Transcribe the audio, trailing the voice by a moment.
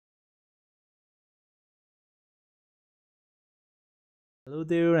Hello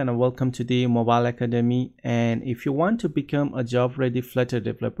there and welcome to the Mobile Academy. And if you want to become a job ready Flutter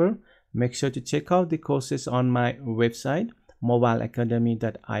developer, make sure to check out the courses on my website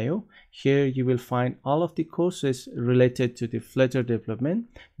mobileacademy.io. Here you will find all of the courses related to the Flutter development.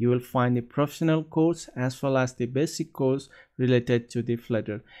 You will find the professional course as well as the basic course related to the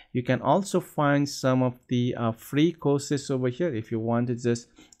Flutter. You can also find some of the free courses over here if you want to just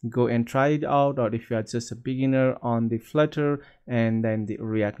go and try it out, or if you are just a beginner on the Flutter and then the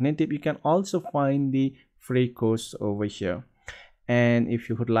React Native, you can also find the free course over here. And if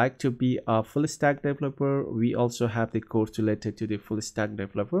you would like to be a full stack developer, we also have the course related to the full stack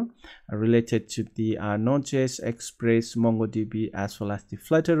developer, related to the Node.js, Express, MongoDB, as well as the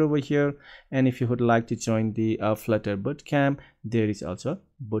Flutter over here. And if you would like to join the Flutter bootcamp, there is also a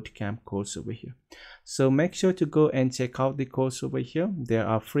bootcamp course over here. So make sure to go and check out the course over here. There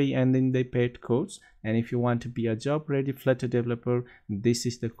are free and then the paid course. And if you want to be a job ready Flutter developer, this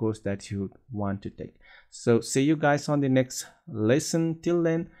is the course that you would want to take. So see you guys on the next lesson. Till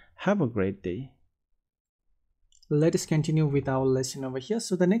then, have a great day. Let us continue with our lesson over here.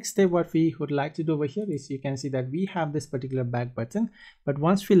 So the next step, what we would like to do over here is, you can see that we have this particular back button, but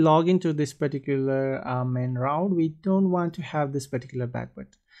once we log into this particular main route, we don't want to have this particular back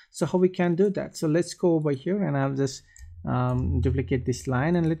button. So how we can do that? So let's go over here and I'll just duplicate this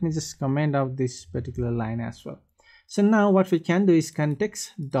line, and let me just comment out this particular line as well. So now what we can do is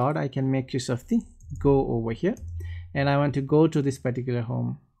context dot, I can make use of the go over here, and I want to go to this particular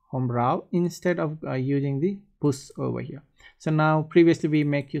home route instead of using the push over here. So now previously we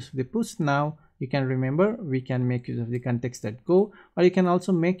make use of the push. Now you can remember we can make use of the context.go, or you can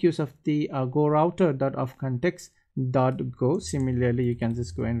also make use of the GoRouter dot of context.go. Similarly, you can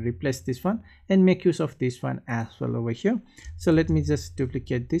just go and replace this one and make use of this one as well over here. So let me just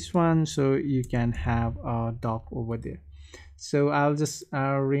duplicate this one so you can have a doc over there. So I'll just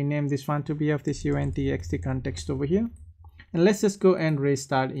rename this one to be of this untxt context over here, and let's just go and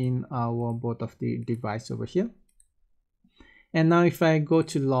restart in our both of the device over here. And now if I go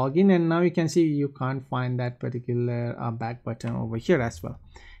to login, and now you can see you can't find that particular back button over here as well.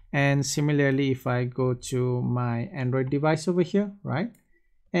 And similarly, if I go to my Android device over here, right,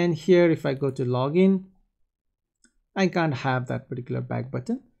 and here if I go to login, I can't have that particular back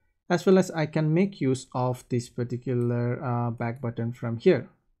button, as well as I can make use of this particular back button from here,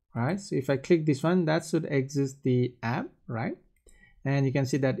 right? So if I click this one, that should exit the app, right? And you can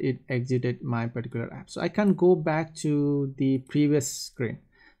see that it exited my particular app. So I can go back to the previous screen.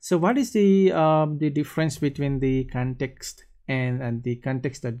 So what is the difference between the context and the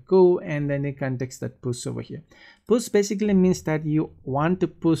context.go and then the context.push over here? Push basically means that you want to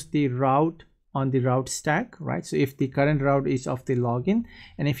push the route on the route stack, right? So if the current route is of the login,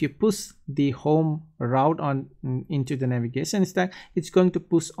 and if you push the home route on into the navigation stack, it's going to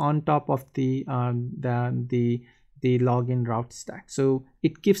push on top of the login route stack. So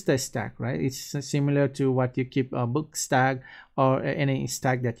it keeps the stack, right? It's similar to what you keep a book stack or any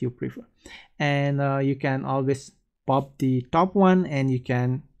stack that you prefer. And you can always pop the top one and you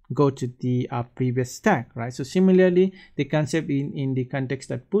can go to the previous stack, right? So similarly, the concept in the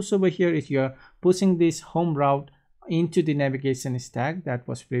context.push over here is you're pushing this home route into the navigation stack that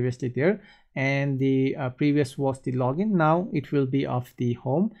was previously there, and the previous was the login. Now it will be of the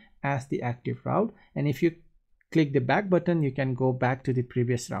home as the active route, and if you click the back button, you can go back to the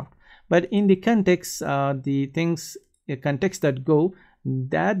previous route. But in the context, the things context.go,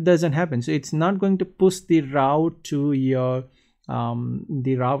 that doesn't happen. So it's not going to push the route to your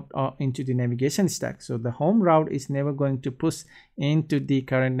into the navigation stack. So the home route is never going to push into the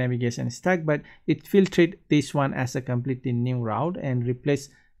current navigation stack, but it will treat this one as a completely new route and replace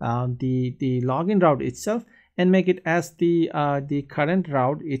the login route itself and make it as the current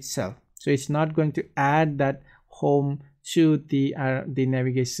route itself. So it's not going to add that home to the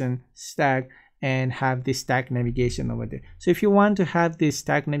navigation stack and have the stack navigation over there. So if you want to have the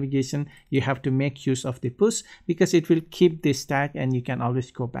stack navigation, you have to make use of the push, because it will keep the stack and you can always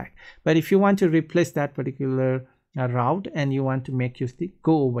go back. But if you want to replace that particular route and you want to make use the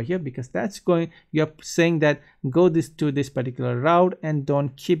go over here, because that's going, you're saying that go to this particular route and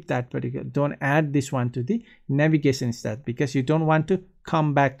don't keep that particular, don't add this one to the navigation stack, because you don't want to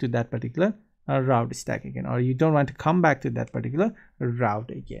come back to that particular route stack again, or you don't want to come back to that particular route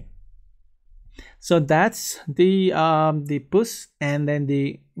again. So that's the push and then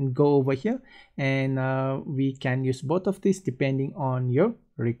the go over here, and we can use both of these depending on your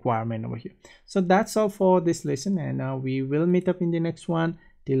requirement over here. So that's all for this lesson, and we will meet up in the next one.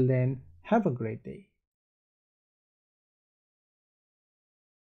 Till then, have a great day.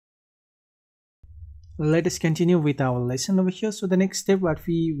 Let us continue with our lesson over here. So the next step what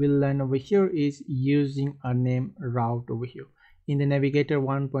we will learn over here is using a name route over here. In the Navigator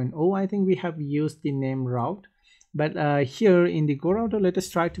 1.0, I think we have used the name route, but here in the GoRouter, let us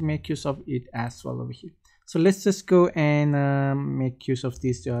try to make use of it as well over here. So let's just go and make use of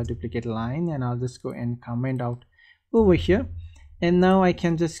this duplicate line, and I'll just go and comment out over here. And now I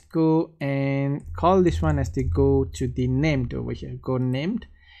can just go and call this one as the go to the named over here, go named.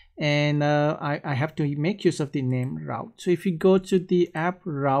 And I have to make use of the name route. So if you go to the app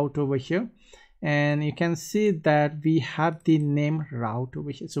route over here, and you can see that we have the name route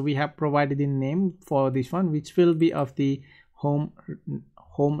over here. So we have provided the name for this one, which will be of the home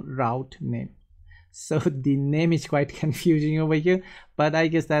route name. So the name is quite confusing over here, but I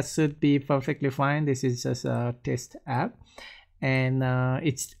guess that should be perfectly fine. This is just a test app, and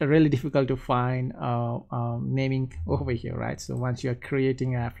it's really difficult to find naming over here, right? So once you're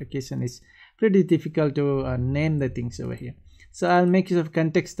creating an application, it's pretty difficult to name the things over here. So I'll make use of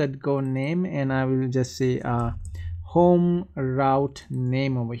context.go name, and I will just say home route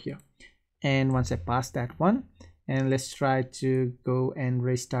name over here. And once I pass that one, and let's try to go and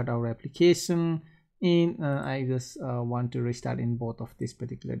restart our application in I just want to restart in both of this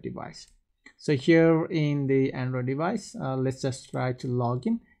particular device. So here in the Android device, let's just try to log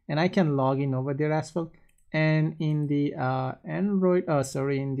in, and I can log in over there as well. And in the Android,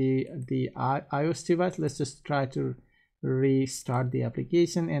 in the iOS device, let's just try to restart the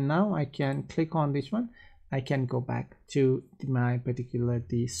application. And now I can click on this one. I can go back to my particular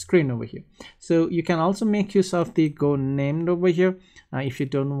screen over here. So you can also make use of the go named over here if you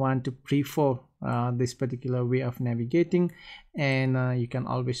don't want to prefer this particular way of navigating, and you can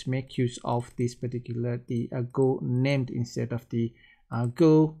always make use of this particular go named instead of the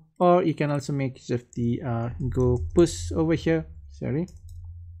go, or you can also make use of the go push over here. Sorry,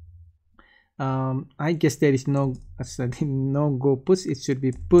 I guess there is no go push, it should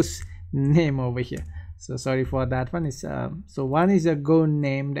be push name over here. So sorry for that one. Is so one is a go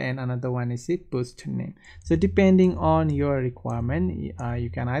named and another one is a push name. So depending on your requirement, you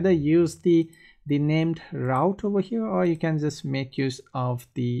can either use the named route over here, or you can just make use of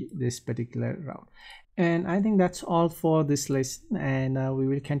this particular route. And I think that's all for this lesson, and we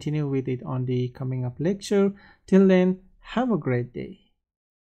will continue with it on the coming up lecture. Till then, have a great day.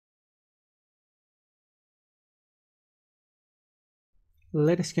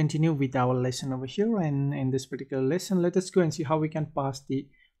 Let us continue with our lesson over here, and in this particular lesson, let us go and see how we can pass the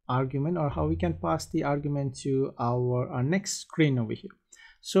argument, or how we can pass the argument to our next screen over here.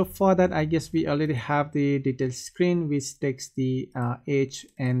 So for that, I guess we already have the details screen, which takes the age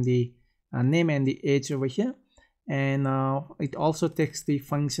and the name and the age over here, and it also takes the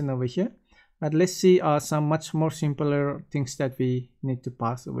function over here. But let's see some much more simpler things that we need to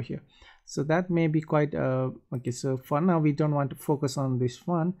pass over here. So that may be quite okay. So for now, we don't want to focus on this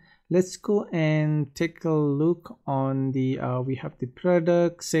one. Let's go and take a look on the we have the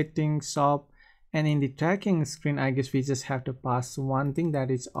product settings, shop, and in the tracking screen, I guess we just have to pass one thing, that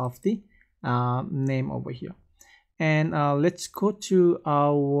is of the name over here. And let's go to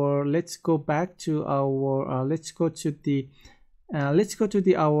our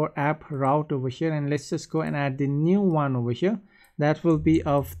our app route over here, and let's just go and add the new one over here. That will be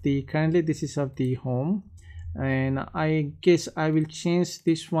of the, currently this is of the home, and I guess I will change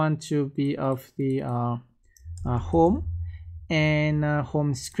this one to be of the home and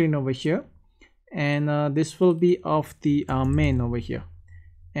home screen over here, and this will be of the main over here,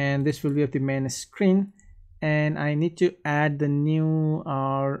 and this will be of the main screen. And I need to add the new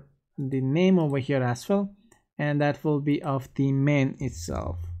the name over here as well, and that will be of the main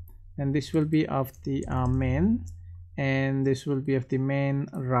itself, and this will be of the main, and this will be of the main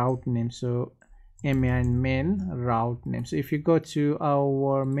route name. So main route name. So if you go to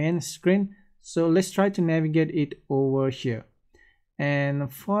our main screen, so let's try to navigate it over here,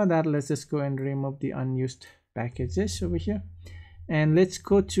 and for that, let's just go and remove the unused packages over here, and let's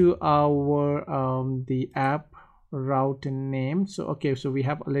go to our the app route name. So okay, so we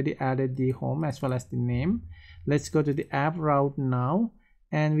have already added the home as well as the name. Let's go to the app route now,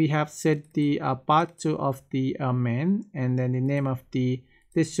 and we have set the path to of the main, and then the name of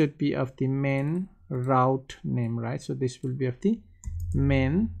this should be of the main route name, right? So this will be of the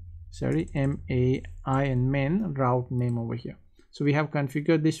main, sorry, MAI and main route name over here. So we have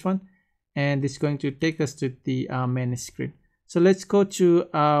configured this one, and it's going to take us to the main screen. So let's go to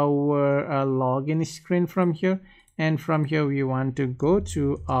our login screen from here, and from here we want to go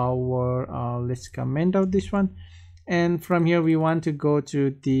to our let's comment out this one, and from here we want to go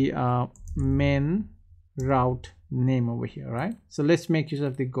to the main route name over here, right? So let's make use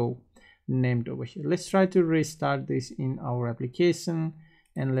of the go. named over here. Let's try to restart this in our application,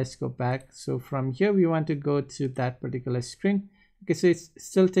 and let's go back. So from here we want to go to that particular screen. Okay, so it's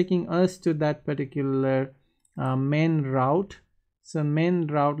still taking us to that particular main route. So main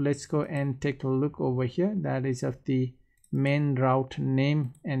route, let's go and take a look over here. That is of the main route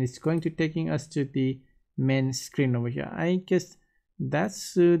name, and it's going to taking us to the main screen over here. I guess that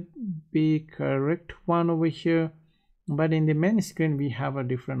should be correct one over here, but in the main screen we have a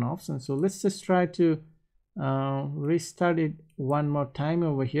different option. So let's just try to restart it one more time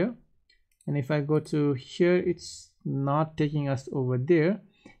over here, and if I go to here, it's not taking us over there.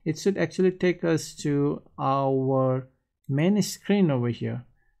 It should actually take us to our main screen over here,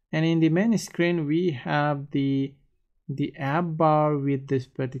 and in the main screen we have the app bar with this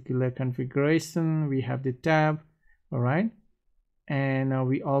particular configuration. We have the tab, all right, and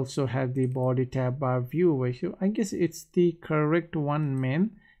we also have the body tab bar view over here. I guess it's the correct one,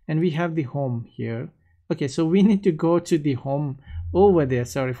 main, and we have the home here. Okay, so we need to go to the home over there.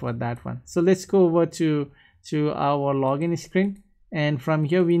 Sorry for that one. So let's go over to our login screen, and from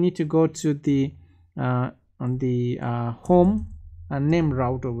here we need to go to the on the home name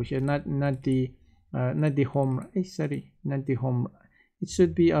route over here, not the home, sorry, not the home. It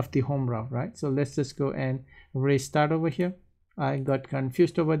should be of the home route, right? So let's just go and restart over here. I got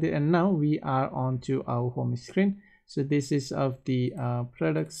confused over there, and now we are on to our home screen. So this is of the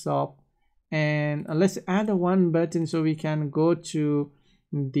product shop, and let's add one button so we can go to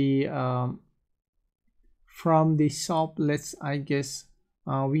the from the shop. Let's, I guess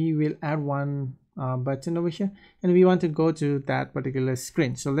we will add one button over here, and we want to go to that particular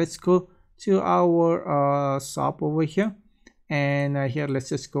screen. So let's go to our shop over here, and here let's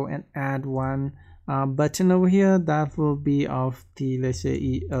just go and add one button over here. That will be of the, let's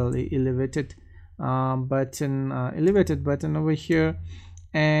say, elevated button over here.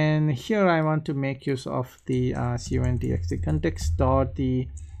 And here I want to make use of the contx, the context dot the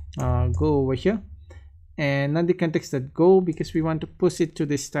go over here, and not the context that go, because we want to push it to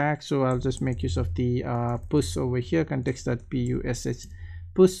the stack. So I'll just make use of the push over here, context dot push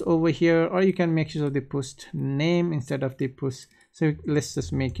push over here, or you can make use of the push name instead of the push. So let's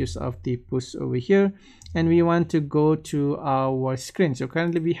just make use of the push over here, and we want to go to our screen. So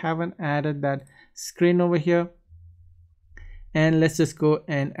currently we haven't added that screen over here, and let's just go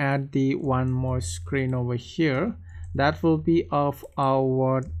and add the one more screen over here. That will be of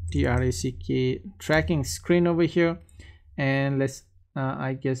our track tracking screen over here, and let's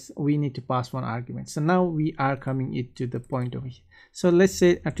I guess we need to pass one argument. So now we are coming it to the point over here. So let's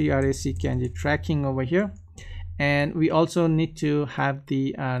say a track tracking over here, and we also need to have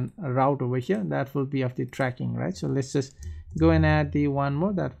the route over here. That will be of the tracking, right? So let's just go and add the one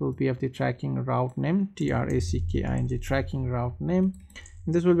more. That will be of the tracking route name, tracking route name,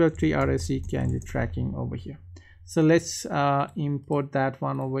 and this will be of tracking over here. So let's import that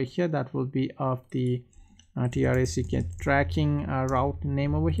one over here. That will be of the tracking route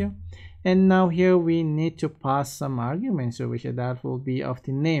name over here. And now here we need to pass some arguments over here. That will be of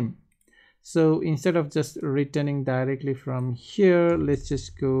the name. So instead of just returning directly from here, let's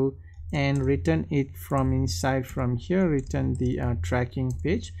just go and return it from inside. From here, return the tracking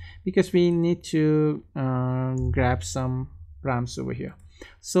page, because we need to grab some params over here.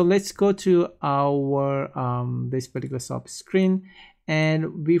 So let's go to our this particular sub screen,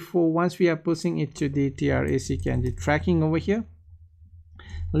 and once we are pushing it to the tracking over here,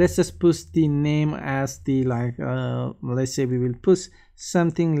 let's just push the name as the let's say we will push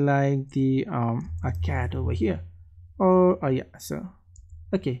something like the a cat over here, or yeah, so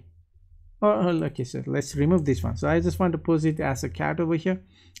okay, okay, so let's remove this one. So I just want to push it as a cat over here,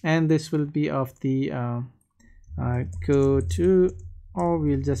 and this will be of the go to, or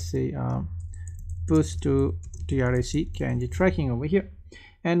we'll just say push to tracking over here.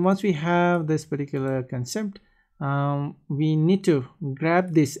 And once we have this particular concept, we need to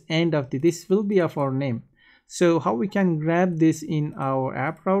grab this end of this will be of our name. So how we can grab this in our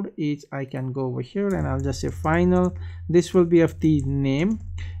app route is, I can go over here and I'll just say final. This will be of the name,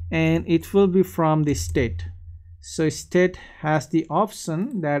 and it will be from the state. So state has the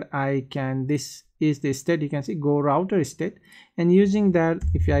option that I can, this is the state, you can see GoRouter state, and using that,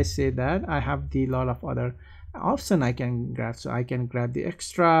 if I say that, I have the lot of other option I can grab. So I can grab the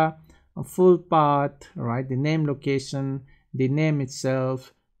extra, a full path, right, the name location, the name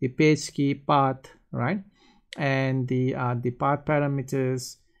itself, the page key path, right, and the path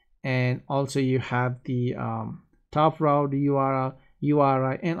parameters, and also you have the top route URL,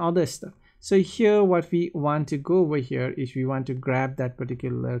 URI, and other stuff. So here what we want to go over here is we want to grab that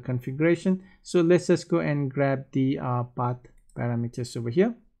particular configuration. So let's just go and grab the path parameters over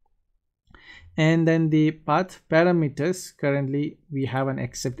here. And then the path parameters, currently we haven't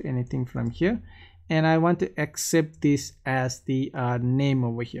accept anything from here, and I want to accept this as the name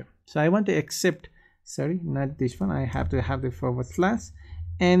over here. So I want to accept, sorry, not this one, I have to have the forward slash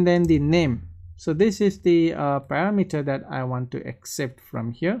and then the name. So this is the parameter that I want to accept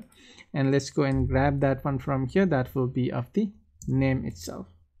from here, and let's go and grab that one from here. That will be of the name itself.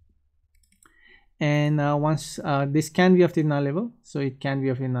 And once this can be of the nullable, so it can be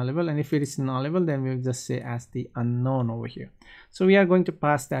of the nullable, and if it is nullable, then we'll just say as the unknown over here. So we are going to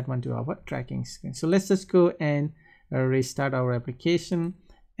pass that one to our tracking screen. So let's just go and restart our application,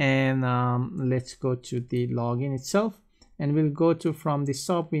 and let's go to the login itself, and we'll go to, from the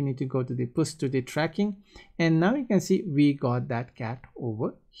SOP we need to go to the push to the tracking, and now you can see we got that cat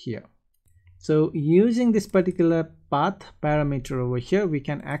over here. So using this particular path parameter over here, we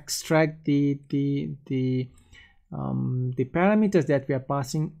can extract the parameters that we are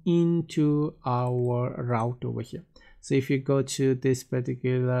passing into our route over here. So if you go to this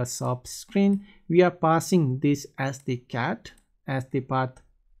particular SOP screen, we are passing this as the cat, as the path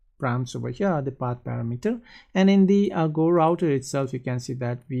params over here, the path parameter. And in the GoRouter itself, you can see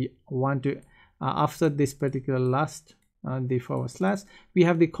that we want to after this particular last the forward slash, we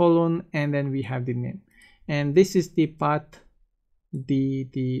have the colon, and then we have the name, and this is the path,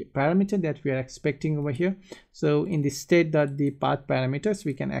 the parameter that we are expecting over here. So in the state that the path parameters,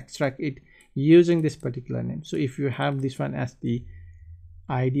 we can extract it using this particular name. So if you have this one as the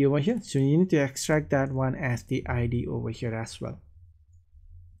ID over here, so you need to extract that one as the ID over here as well.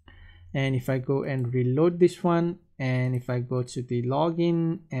 And if I go and reload this one, and if I go to the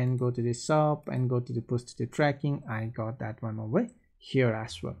login and go to the SOP and go to the push to the tracking, I got that one over here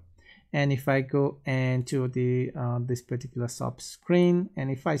as well. And if I go and to the this particular SOP screen,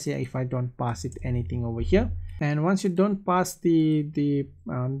 and if I say, if I don't pass it anything over here, and once you don't pass the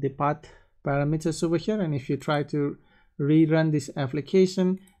path parameters over here, and if you try to rerun this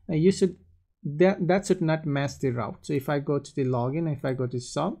application, you should that should not match the route. So if I go to the login, if I go to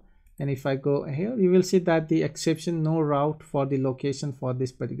SOP, and if I go here, you will see that the exception, no route for the location for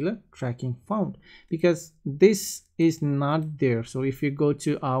this particular tracking found, because this is not there. So if you go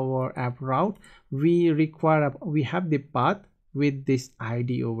to our app route, we have the path with this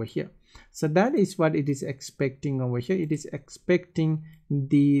ID over here. So that is what it is expecting over here. It is expecting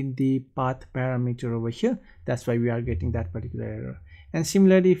the path parameter over here. That's why we are getting that particular error. And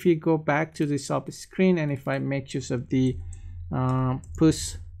similarly, if you go back to the SOP screen, and if I make use of the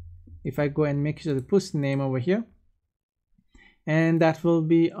push, if I go and make use of the push name over here, and that will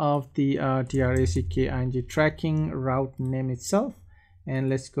be of the tracking tracking route name itself. And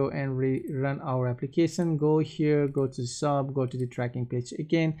let's go and rerun our application. Go here, go to SOP, go to the tracking page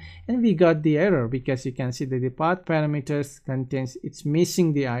again, and we got the error because you can see that the path parameters contains, it's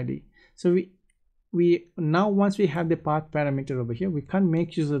missing the ID. So we now, once we have the path parameter over here, we can't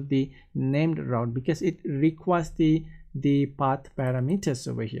make use of the named route because it requires the path parameters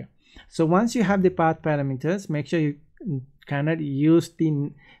over here. So once you have the path parameters, make sure you cannot use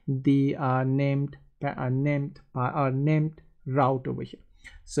the named route over here.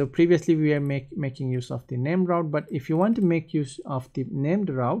 So previously we were making use of the named route, but if you want to make use of the named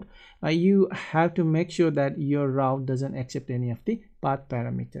route, you have to make sure that your route doesn't accept any of the path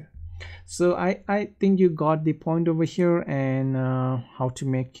parameter. So I think you got the point over here, and how to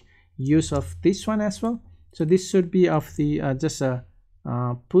make use of this one as well. So this should be of the just a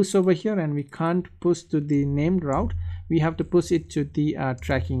push over here, and we can't push to the named route, we have to push it to the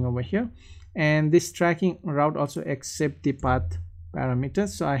tracking over here. And this tracking route also accept the path parameters,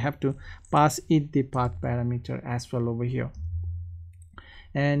 so I have to pass it the path parameter as well over here,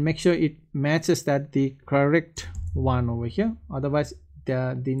 and make sure it matches that the correct one over here, otherwise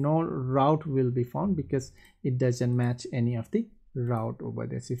the no route will be found because it doesn't match any of the route over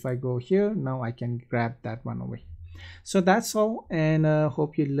there. So if I go here, now I can grab that one over here. So that's all, and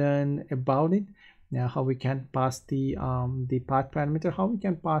hope you learn about it. Now how we can pass the path parameter, how we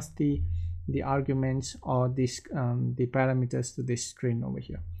can pass the arguments or this the parameters to this screen over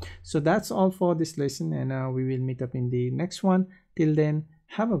here. So that's all for this lesson, and we will meet up in the next one. Till then,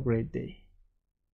 have a great day.